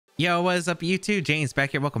Yo, what is up YouTube?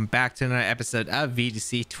 JamesWBaek here. Welcome back to another episode of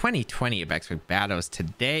VGC 2020 Baek Battles.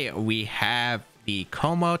 Today we have the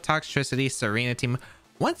Kommo-o Toxtricity Tsareena team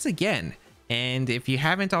once again. And if you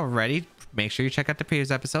haven't already, make sure you check out the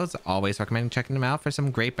previous episodes. Always recommend checking them out for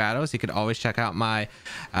some great battles. You could always check out my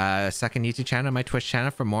second YouTube channel, my Twitch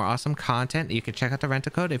channel, for more awesome content. You can check out the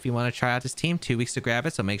rental code if you want to try out this team. 2 weeks to grab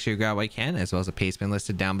it, so make sure you grab what you can, as well as a page been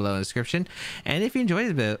listed down below in the description. And if you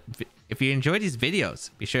enjoyed these videos,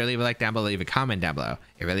 be sure to leave a like down below, leave a comment down below.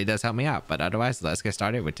 It really does help me out. But otherwise, let's get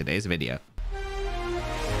started with today's video.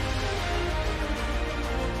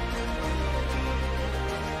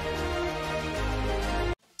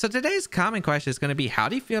 So today's common question is going to be, how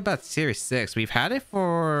do you feel about Series 6? We've had it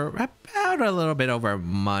for about a little bit over a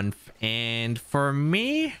month, and for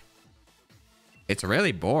me, it's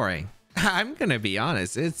really boring. I'm gonna be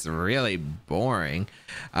honest, it's really boring.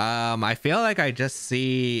 I feel like I just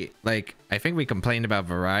see, like, I think we complained about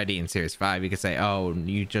variety in Series 5. You could say, oh,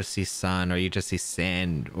 you just see sun, or you just see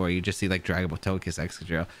sand, or you just see like Dragon Ball Togekiss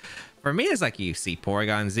Excadrill. For me, it's like you see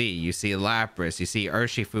Porygon Z, you see Lapras, you see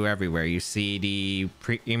Urshifu everywhere, you see the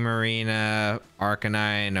Primarina,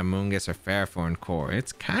 Arcanine, Amoonguss, or Ferrothorn core.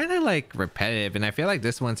 It's kind of like repetitive, and I feel like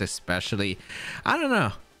this one's especially, I don't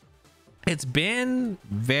know. It's been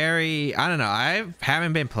very, I don't know, I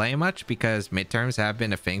haven't been playing much because midterms have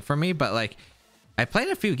been a thing for me, but like, I played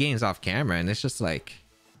a few games off camera and it's just like,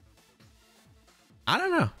 I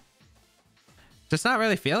don't know. Just not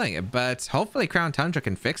really feeling it, but hopefully Crown Tundra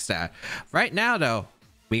can fix that. Right now, though,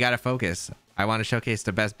 we gotta focus. I want to showcase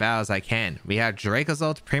the best battles I can. We have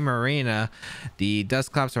Dracozolt, Primarina, the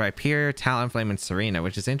Dusclops, Rhyperior, Talonflame, and Tsareena,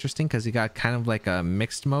 which is interesting because you got kind of like a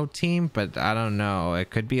mixed mode team, but I don't know.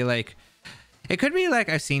 It could be like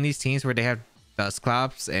I've seen these teams where they have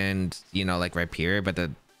Dusclops and, you know, like Rhyperior, but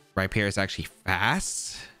the Rhyperior is actually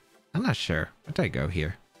fast. I'm not sure. Where did I go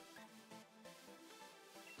here?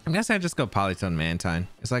 I guess I just go Politoed Mantine.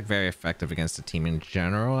 It's like very effective against the team in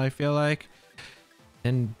general, I feel like.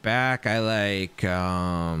 And back, I like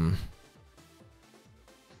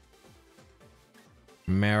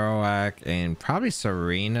Marowak and probably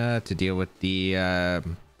Tsareena to deal with the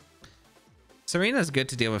Tsareena is good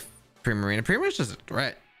to deal with Primarina. Primarina's just a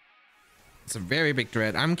threat. It's a very big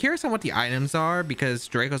threat. I'm curious on what the items are, because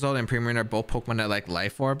Dracozolt and Primarina are both Pokemon that like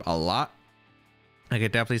Life Orb a lot. I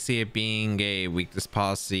could definitely see it being a weakness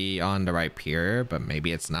policy on the Rhyperior, but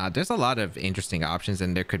maybe it's not. There's a lot of interesting options,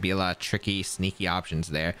 and there could be a lot of tricky, sneaky options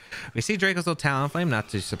there. We see Dracozolt Talonflame, not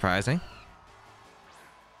too surprising.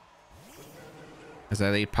 As I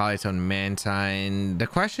lead Politoed Mantine. The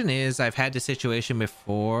question is, I've had this situation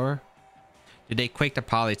before. Did they Quake the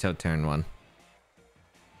Politoed turn 1?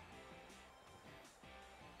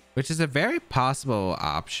 Which is a very possible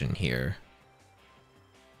option here.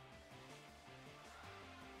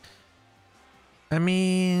 I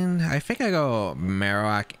mean, I think I go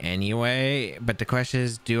Marowak anyway, but the question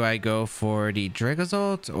is, do I go for the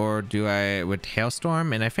Dracozolt or do I with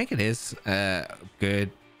Hailstorm? And I think it is a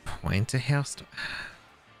good point to Hailstorm.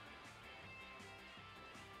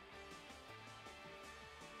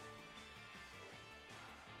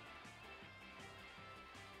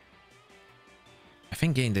 I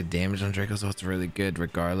think getting the damage on Dracozolt's really good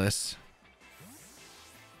regardless.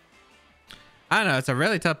 I don't know, it's a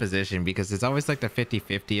really tough position because it's always like the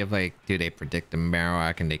 50-50 of like, do they predict the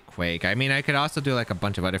Marowak and they Quake? I mean, I could also do like a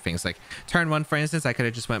bunch of other things. Like turn 1, for instance, I could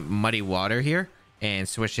have just went Muddy Water here and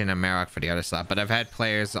switched in a Marowak for the other slot. But I've had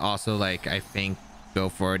players also, like, I think, go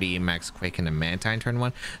for the Max Quake and the Mantine turn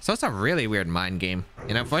 1. So it's a really weird mind game.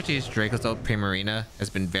 And unfortunately, Dracozolt Primarina has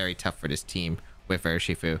been very tough for this team with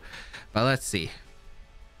Urshifu. But let's see.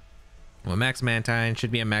 Well, Max Mantine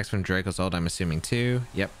should be a Max from Dracozolt, I'm assuming too.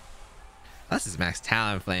 Yep. This is Max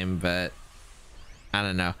Talonflame, but I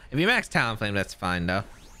don't know. If you max Talonflame, that's fine though.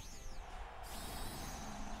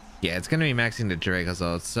 Yeah, it's gonna be maxing the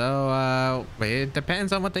Dracozolt, so it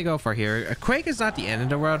depends on what they go for here. A Quake is not the end of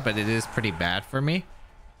the world, but it is pretty bad for me.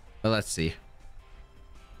 But let's see.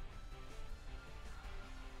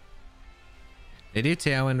 They do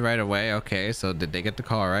Tailwind right away. Okay, so did they get the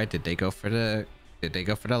call right? Did they go for the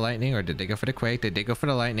Lightning, or did they go for the Quake? Did they go for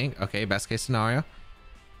the Lightning? Okay, best case scenario.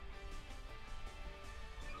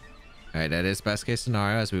 All right, that is best case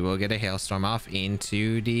scenario, as we will get a Hailstorm off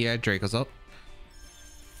into the Dracozolt.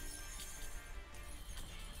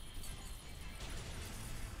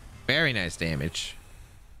 Very nice damage.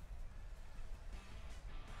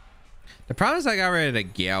 The problem is I got rid of the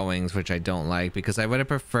Gale Wings, which I don't like, because I would have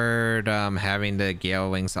preferred having the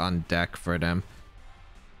Gale Wings on deck for them.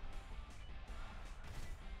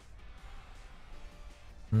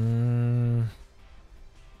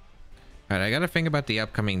 All right, I gotta think about the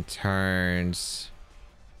upcoming turns.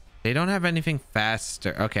 They don't have anything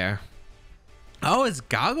faster. Okay. Oh, it's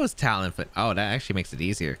Goggle's Talonflame. Oh, that actually makes it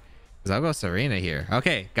easier. Because I'll go Tsareena here.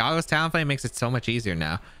 Okay, Goggle's Talonflame makes it so much easier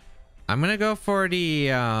now. I'm gonna go for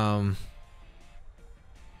the I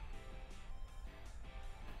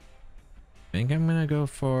think I'm gonna go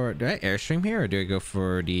for, do I Airstream here or do I go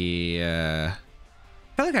for the I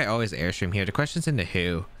feel like I always Airstream here. The question's in the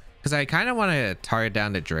who. Because I kind of want to target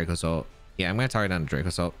down the Dracozolt. Yeah, I'm gonna target down the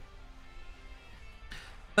Dracozolt.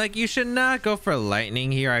 Like, you should not go for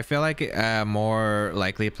lightning here. I feel like more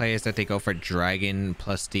likely play is that they go for dragon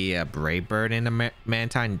plus the Brave Bird in the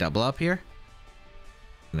Mantine double up here.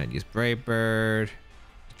 And I'd use Brave Bird.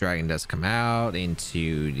 The dragon does come out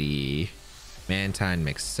into the Mantine,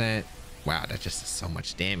 makes sense. Wow, that just does so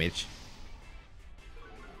much damage.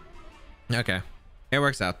 Okay, it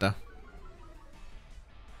works out though.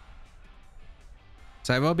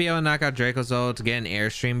 So I will be able to knock out Dracozolt to get an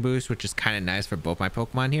Airstream boost, which is kind of nice for both my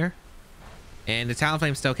Pokemon here. And the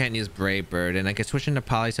Talonflame still can't use Brave Bird, and I can switch into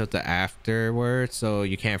Politoed afterwards, so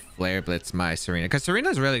you can't Flare Blitz my Tsareena. Because Tsareena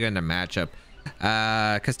is really good in the matchup.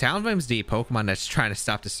 Because Talonflame's the Pokemon that's trying to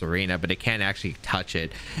stop the Tsareena, but it can't actually touch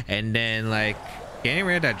it. And then, like, getting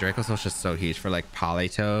rid of that Dracozolt is just so huge for, like,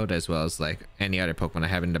 Politoed, as well as, like, any other Pokemon I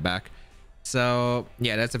have in the back. So,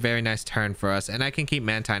 yeah, that's a very nice turn for us. And I can keep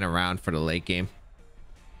Mantine around for the late game.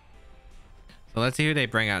 So let's see who they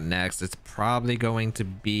bring out next. It's probably going to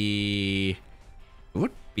be... It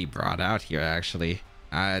would be brought out here, actually.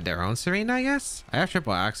 Their own Tsareena, I guess? I have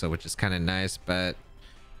Triple Axle, which is kind of nice, but...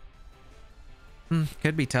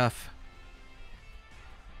 could be tough.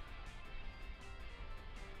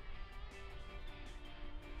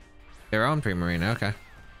 Their own Primarina, okay.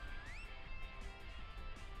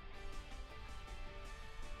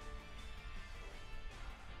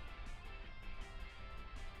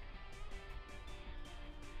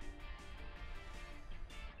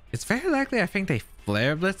 It's very likely I think they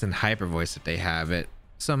Flare Blitz and Hyper Voice if they have it.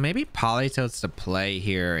 So maybe Politoed's to play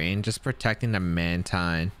here and just protecting the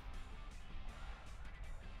Mantine.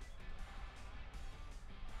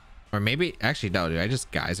 Or maybe, actually no, dude, I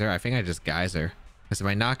just Geyser. I think I just Geyser. Because if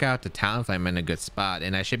I knock out the Talonflame, I'm in a good spot.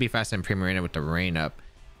 And I should be faster than Primarina with the Rain up.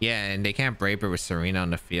 Yeah, and they can't Brave Bird with Tsareena on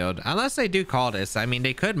the field. Unless they do call this. I mean,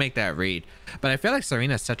 they could make that read. But I feel like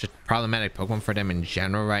Tsareena is such a problematic Pokemon for them in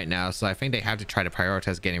general right now. So I think they have to try to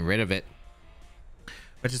prioritize getting rid of it.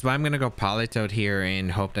 Which is why I'm going to go Politoed here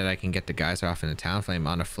and hope that I can get the Geyser off in the Talonflame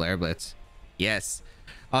on a Flare Blitz. Yes.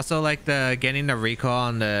 Also, like, the getting the recall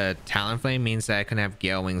on the Talonflame means that I can have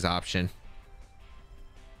Gale Wings option.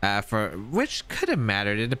 For which could have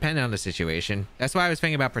mattered. It depended on the situation. That's why I was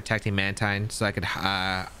thinking about protecting Mantine so I could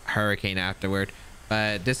Hurricane afterward.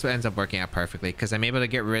 But this ends up working out perfectly because I'm able to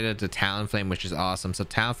get rid of the Talonflame, which is awesome. So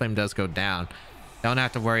Talonflame does go down. Don't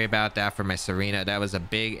have to worry about that for my Tsareena. That was a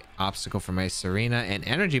big obstacle for my Tsareena. And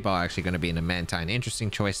Energy Ball actually going to be in the Mantine. Interesting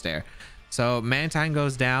choice there. So Mantine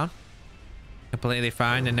goes down. Completely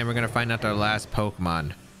fine. And then we're going to find out our last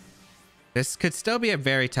Pokemon. This could still be a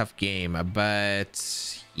very tough game,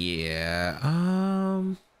 but... yeah,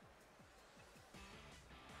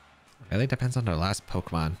 really depends on their last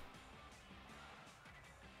Pokemon.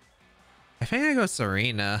 I think I go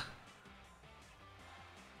Tsareena.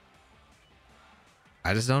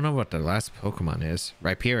 I just don't know what their last Pokemon is.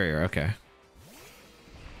 Rhyperior, okay.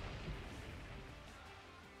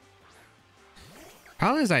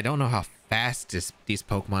 Problem is I don't know how fast these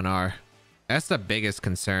Pokemon are. That's the biggest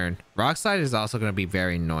concern. Rock Slide is also going to be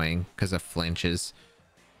very annoying because of flinches.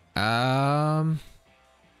 I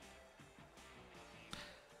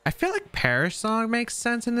feel like Perish Song makes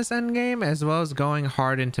sense in this endgame, as well as going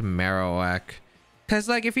hard into Marowak. Because,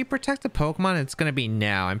 like, if you protect the Pokemon, it's going to be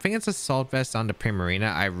now. I'm thinking it's Assault Vest on the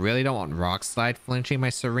Primarina. I really don't want Rock Slide flinching my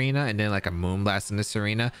Tsareena, and then, like, a Moonblast in the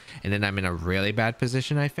Tsareena, and then I'm in a really bad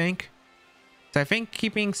position, I think. So I think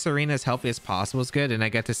keeping Tsareena as healthy as possible is good, and I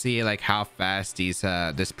get to see, like, how fast these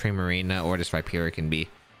this Primarina or this Rhyperior can be,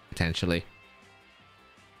 potentially.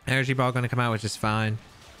 Energy Ball going to come out, which is fine.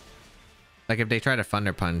 Like, if they try to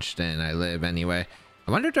Thunder Punch, then I live anyway.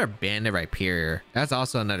 I wonder if they're Banded Rhyperior. That's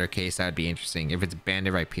also another case that would be interesting, if it's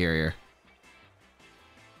Banded Rhyperior.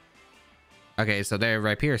 Okay, so their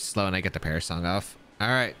Rhyperior is slow, and I get the Perish Song off.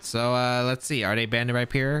 Alright, so let's see. Are they Banded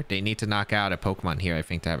Rhyperior? They need to knock out a Pokemon here, I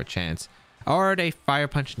think, to have a chance. Or are they Fire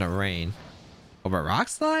Punch in the Rain? Over Rock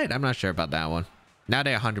Slide? I'm not sure about that one. Now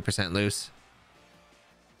they 100% loose.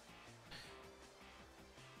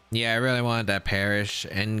 Yeah, I really wanted that Perish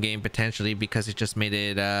endgame potentially because it just made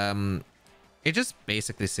it, it just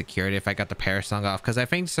basically secured it if I got the Perish Song off. Because I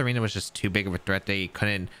think Tsareena was just too big of a threat they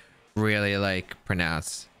couldn't really, like,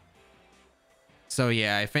 pronounce. So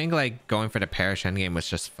yeah, I think like going for the Perish endgame was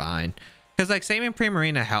just fine. Because like saving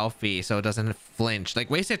Primarina healthy so it doesn't flinch. Like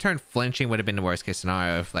wasted turn flinching would have been the worst case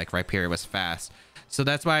scenario if like Rhyperior was fast. So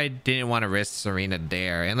that's why I didn't want to risk Tsareena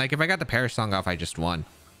there. And like if I got the Perish song off, I just won.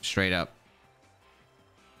 Straight up.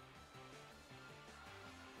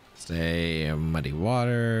 Stay Muddy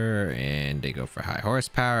Water. And they go for high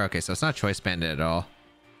horsepower. Okay, so it's not choice banded at all.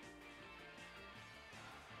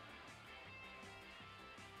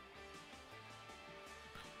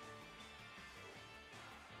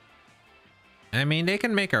 I mean, they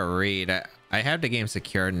can make a read. I have the game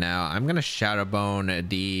secured now. I'm going to Shadow Bone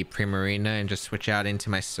the Primarina and just switch out into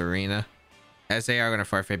my Tsareena. As they are going to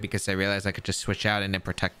forfeit because I realized I could just switch out and then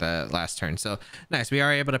protect the last turn. So nice. We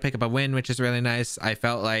are able to pick up a win, which is really nice. I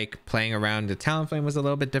felt like playing around the Talonflame was a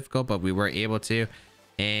little bit difficult, but we were able to.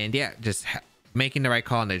 And yeah, just making the right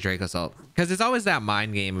call on the Draco's ult. Because it's always that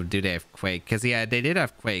mind game of do they have Quake. Because yeah, they did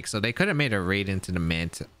have Quake. So they could have made a raid into the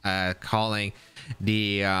Mint, calling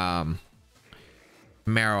the...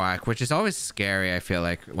 Marowak, which is always scary. I feel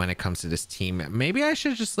like when it comes to this team, maybe I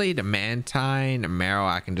should just lead Mantine,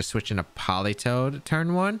 Marowak, and just switch into Politoed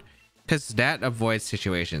turn 1, because that avoids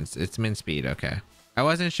situations. It's min speed. Okay, I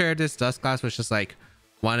wasn't sure if this Dust Class was just like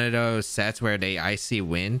one of those sets where they Icy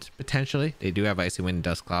Wind potentially. They do have Icy Wind,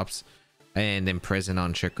 Dust Clops, and Imprison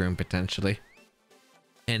on Trick Room potentially,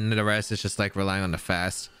 and the rest is just like relying on the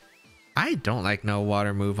fast. I don't like no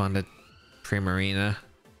water move on the Primarina.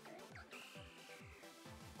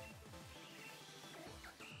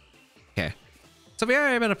 Okay, so we are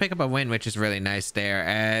able to pick up a win, which is really nice there,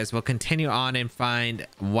 as we'll continue on and find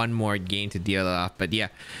one more game to deal off. But yeah,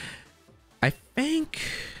 I think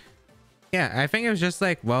it was just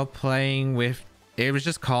like playing with, it was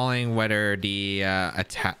just calling whether the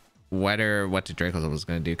attack, whether what the Draco's was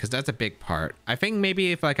going to do, because that's a big part. I think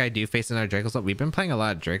maybe if like I do face another Draco's, we've been playing a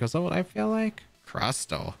lot of Draco's, I feel like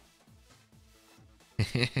Crustle.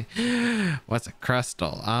 What's a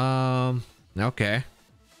Crustle? Okay.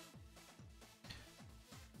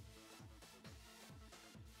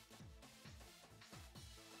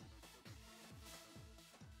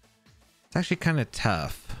 It's actually kind of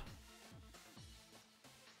tough.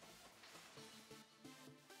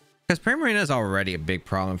 Because Primarina is already a big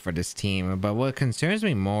problem for this team, but what concerns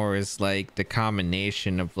me more is like the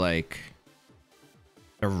combination of like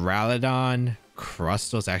the Ralladon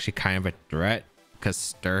Crustle is actually kind of a threat, because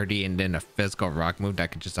sturdy and then a physical rock move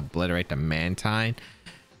that could just obliterate the Mantine.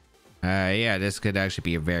 Yeah, this could actually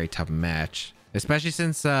be a very tough match. Especially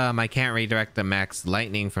since I can't redirect the max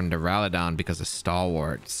lightning from the Ralladon because of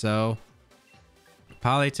Stalwart. So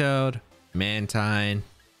Politoed, Mantine.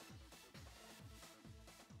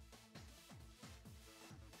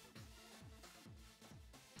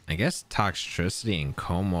 I guess Toxtricity and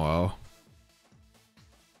Kommo-o.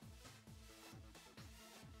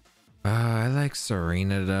 I like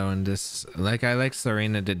Tsareena though in this. Like I like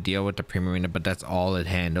Tsareena to deal with the Primarina, but that's all it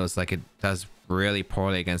handles. Like it does really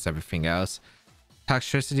poorly against everything else.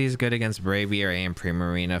 Toxtricity is good against Braviary and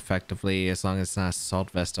Primarina effectively, as long as it's not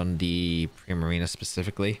Assault Vest on the Primarina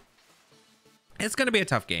specifically. It's going to be a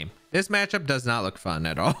tough game. This matchup does not look fun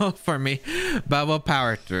at all for me, but we'll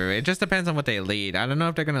power through. It just depends on what they lead. I don't know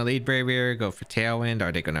if they're going to lead Braviary, go for Tailwind, or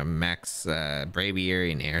are they going to max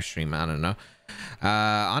Braviary and Airstream? I don't know.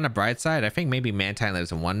 On the bright side, I think maybe Mantine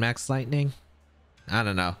lives in 1 max Lightning. I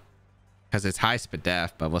don't know, because it's high speed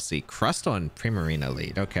def, but we'll see. Crustle and Primarina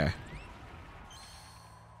lead. Okay.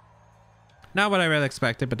 Not what I really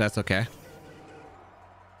expected, but that's okay.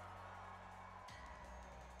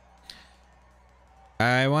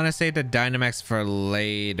 I want to save the Dynamax for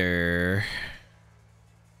later.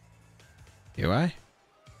 Do I?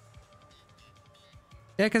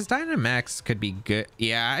 Yeah, because Dynamax could be good.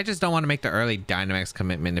 Yeah, I just don't want to make the early Dynamax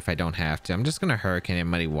commitment if I don't have to. I'm just going to Hurricane and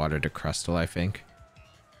Muddy Water to Crustle, I think.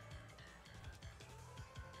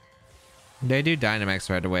 They do Dynamax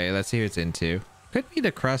right away. Let's see who it's into. Could be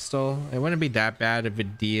the Crustle. It wouldn't be that bad of a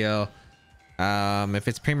deal. If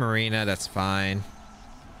it's Primarina, that's fine.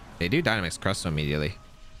 They do Dynamax Crustle immediately.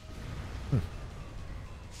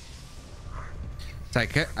 So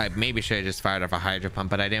I maybe should have just fired off a Hydro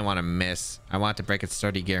Pump, but I didn't want to miss. I want to break its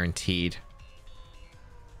 30 guaranteed.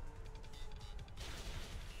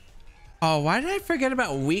 Oh, why did I forget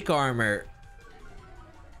about weak armor?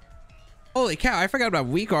 Holy cow, I forgot about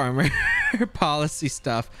weak armor policy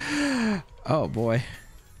stuff. Oh boy.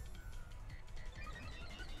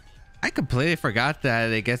 I completely forgot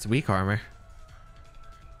that it gets weak armor.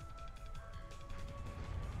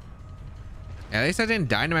 At least I didn't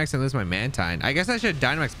Dynamax and lose my Mantine. I guess I should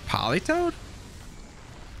Dynamax Politoed?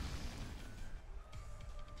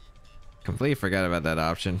 Completely forgot about that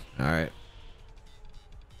option. Alright.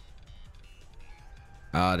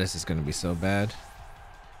 Oh, this is gonna be so bad.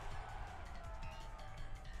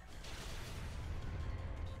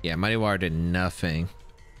 Yeah, Muddy Water did nothing.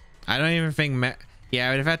 I don't even think yeah,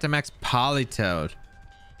 I would have had to max Politoed.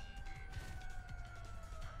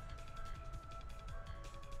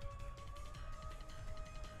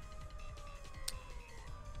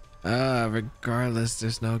 Regardless,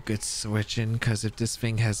 there's no good switching, because if this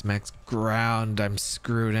thing has max ground, I'm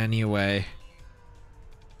screwed anyway.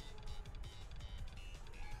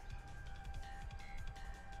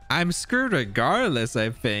 I'm screwed regardless,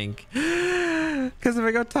 I think. Because if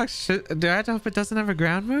I go talk shit, do I have to hope it doesn't have a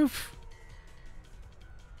ground move?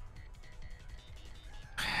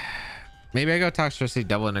 Maybe I go Toxtricity,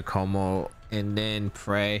 double into Kommo-o, and then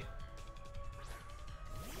pray.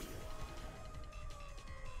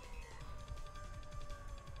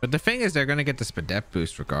 But the thing is, they're going to get the Spadep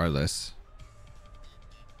boost regardless.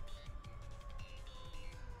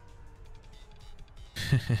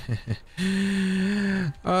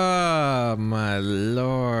 Oh my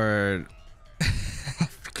lord. I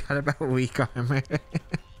forgot about weak armor.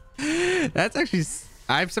 That's actually,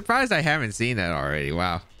 I'm surprised I haven't seen that already.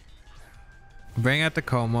 Wow. Bring out the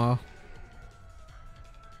Kommo-o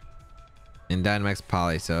and Dynamax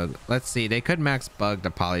Politoed. Let's see, they could max bug the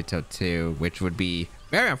Politoed too, which would be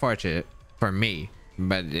very unfortunate for me,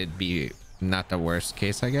 but it'd be not the worst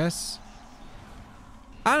case, I guess.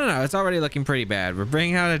 I don't know, it's already looking pretty bad. We're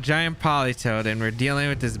bringing out a giant Politoed and we're dealing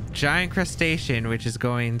with this giant crustacean, which is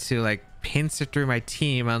going to like pincer through my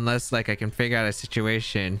team unless like I can figure out a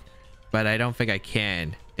situation, but I don't think I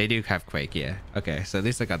can. They do have Quake, yeah. Okay, so at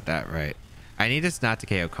least I got that right. I need this not to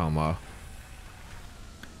KO Kommo-o.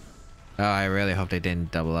 Oh, I really hope they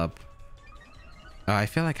didn't double up. Oh, I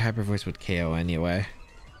feel like Hyper Voice would KO anyway.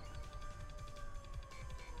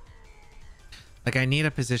 Like, I need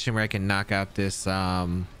a position where I can knock out this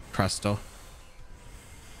Crustle.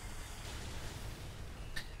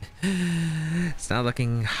 It's not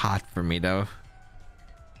looking hot for me though.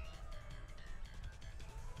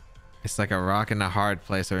 It's like a rock in a hard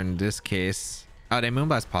place, or in this case, oh, they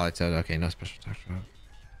Moonblast Politoed. Okay, no special touch.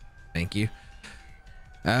 Thank you.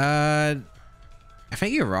 I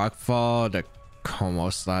think you Rockfall the Kommo-o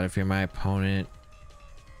slot if you're my opponent.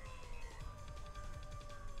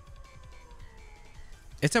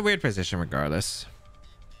 It's a weird position regardless.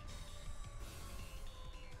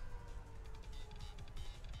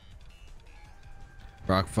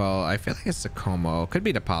 Rockfall, I feel like it's the Kommo-o. Could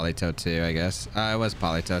be the Politoed too, I guess. It was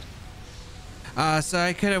Politoed. So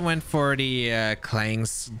I could have went for the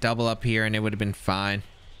Clangs double up here and it would have been fine.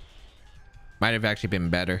 Might have actually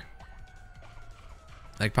been better.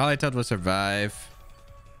 Like, Politoed will survive.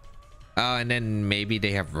 Oh, and then maybe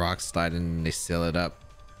they have Rock Slide and they seal it up.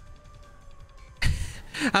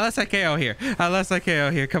 Unless I KO here. Unless I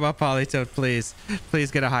KO here. Come on, Politoed, please.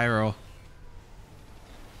 Please get a high roll.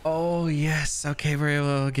 Oh, yes. Okay, we're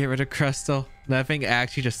able to get rid of Crustle. That thing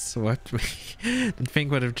actually just swept me. The thing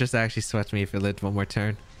would have just actually swept me if it lived one more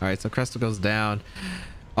turn. All right, so Crustle goes down.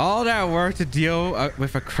 All that work to deal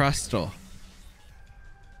with a Crustle.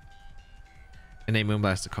 And they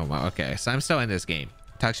Moonblast the Kommo-o. Okay, so I'm still in this game.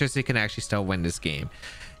 Toxtricity can actually still win this game.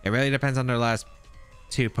 It really depends on their last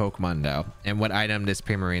two Pokemon though, and what item this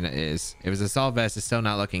Primarina is. If it's Assault Vest, it's still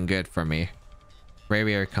not looking good for me.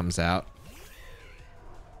 Braviary comes out.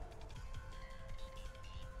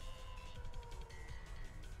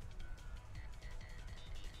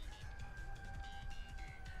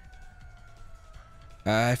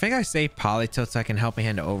 I think I saved Politoed so I can help me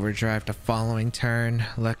hand Overdrive the following turn.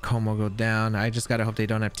 Let Kommo-o go down. I just gotta hope they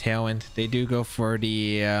don't have Tailwind. They do go for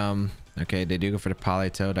the okay, they do go for the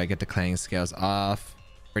Politoed. I get the Clang Scales off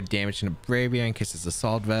for damage to the Braviary in case it's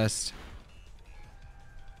Assault Vest.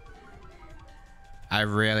 I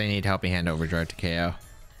really need Helping Hand Overdrive to KO.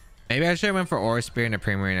 Maybe I should have went for Aura Spear and a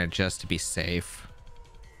Primarina just to be safe.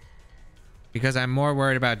 Because I'm more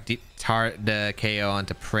worried about the KO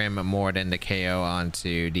onto Prim more than the KO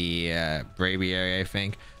onto the Braviary, I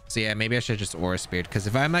think. So yeah, maybe I should just Aura Speared. Because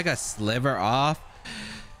if I'm like a sliver off,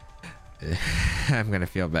 I'm going to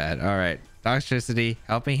feel bad. All right. Toxtricity,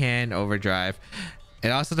 Helping Hand, Overdrive. It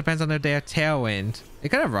also depends on if they have Tailwind. They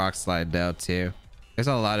could have Rock Slide though too. There's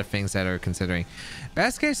a lot of things that are considering.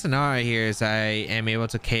 Best case scenario here is I am able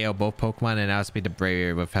to KO both Pokemon and outspeed the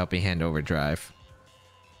Braviary with Helping Hand Overdrive.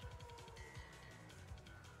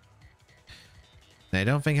 I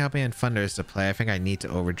don't think Helping Hand Thunder is the play. I think I need to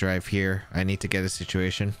Overdrive here. I need to get a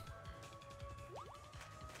situation.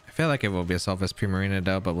 I feel like it will be a Assault Vest Primarina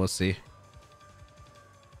though, but we'll see.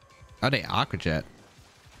 Oh, they Aqua Jet.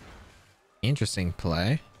 Interesting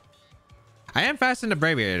play. I am fast in the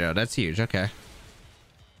Braviary though. That's huge. Okay.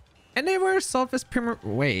 And they were Sulfus Primer.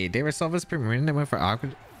 Wait, they were Sulfus Primarina. They went for Aqua.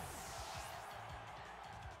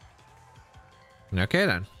 Okay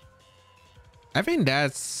then. I think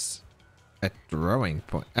that's a throwing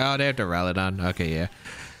point. Oh, they have Duraludon. Okay,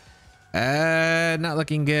 yeah. Not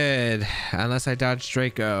looking good. Unless I dodge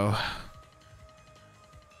Draco.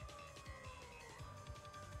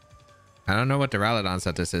 I don't know what Duraludon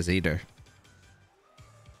set this is either.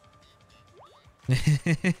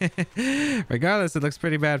 Regardless, it looks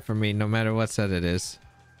pretty bad for me no matter what set it is.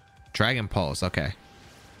 Dragon Pulse. Okay.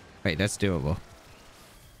 Wait, that's doable.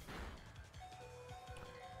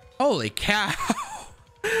 Holy cow.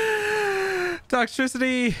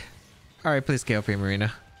 Toxtricity. All right, please KO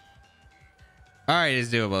Primarina. All right, it's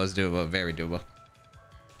doable. It's doable. Very doable.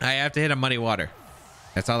 I have to hit a Muddy Water.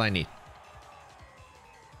 That's all I need.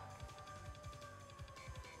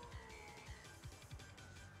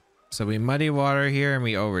 So we Muddy Water here and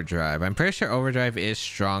we Overdrive. I'm pretty sure Overdrive is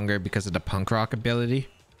stronger because of the Punk Rock ability.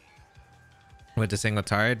 With the single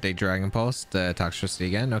target, they Dragon Pulse the Toxtricity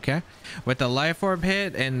again. Okay. With the Life Orb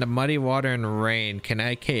hit and the Muddy Water and Rain, can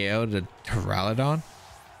I KO the Duraludon?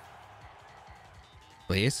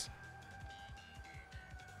 Please.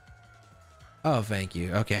 Oh, thank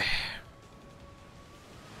you. Okay.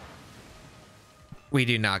 We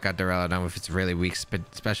do not got Duraludon with its really weak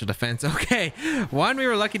special defense. Okay. One, we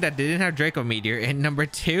were lucky that they didn't have Draco Meteor. And number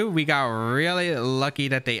two, we got really lucky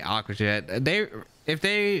that they Aqua Jet. If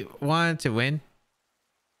they wanted to win,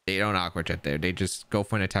 they don't Aqua Jet there. They just go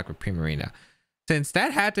for an attack with Primarina. Since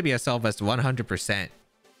that had to be a Sylvest 100%.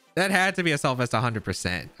 That had to be a Sylvest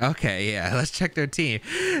 100%. Okay, yeah. Let's check their team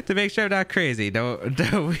to make sure I'm not crazy.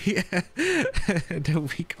 The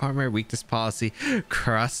weak armor, weakness policy,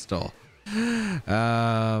 Crustle.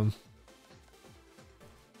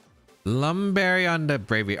 Lumberry on the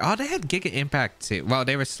Bravery. Oh, they had Giga Impact too. Well,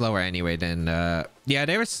 they were slower anyway than yeah,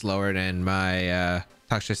 they were slower than my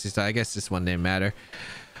Toxtricity, so I guess this one didn't matter.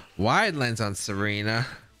 Wide Lens on Tsareena.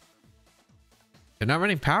 They're not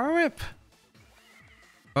running Power Whip.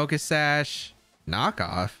 Focus Sash.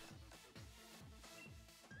 Knockoff.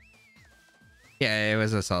 Yeah, it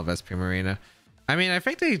was a Sylvest Primarina. I mean, I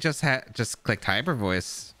think they just clicked Hyper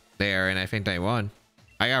Voice there, and I think they won.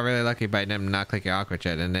 I got really lucky by them not clicking Aqua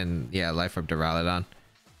Jet, and then yeah, Life Orb Duraludon.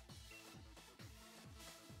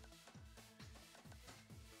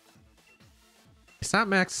 It's not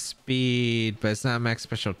max speed, but it's not max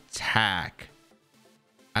special attack.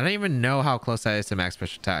 I don't even know how close that is to max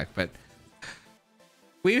special attack, but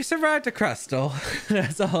we survived a Crustle.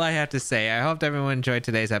 That's all I have to say. I hope everyone enjoyed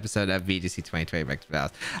today's episode of VGC 2020 Baek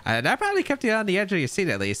Battles. That probably kept you on the edge of your seat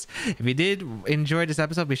at least. If you did enjoy this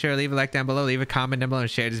episode, be sure to leave a like down below, leave a comment down below,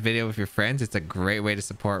 and share this video with your friends. It's a great way to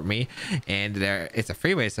support me, and it's a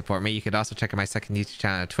free way to support me. You could also check out my second YouTube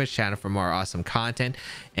channel, Twitch channel, for more awesome content.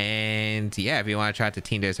 And yeah, if you want to try out the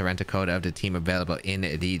team, there's a rental code of the team available in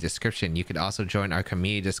the description. You could also join our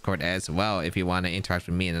community Discord as well if you want to interact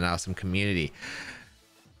with me in an awesome community.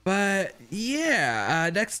 But yeah,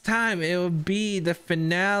 next time it will be the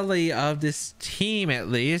finale of this team, at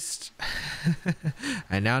least.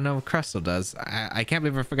 I now know what Crustle does. I can't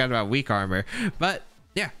believe I forgot about weak armor. But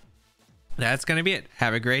yeah, that's gonna be it.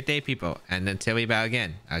 Have a great day, people, and until we battle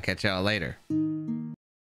again, I'll catch y'all later.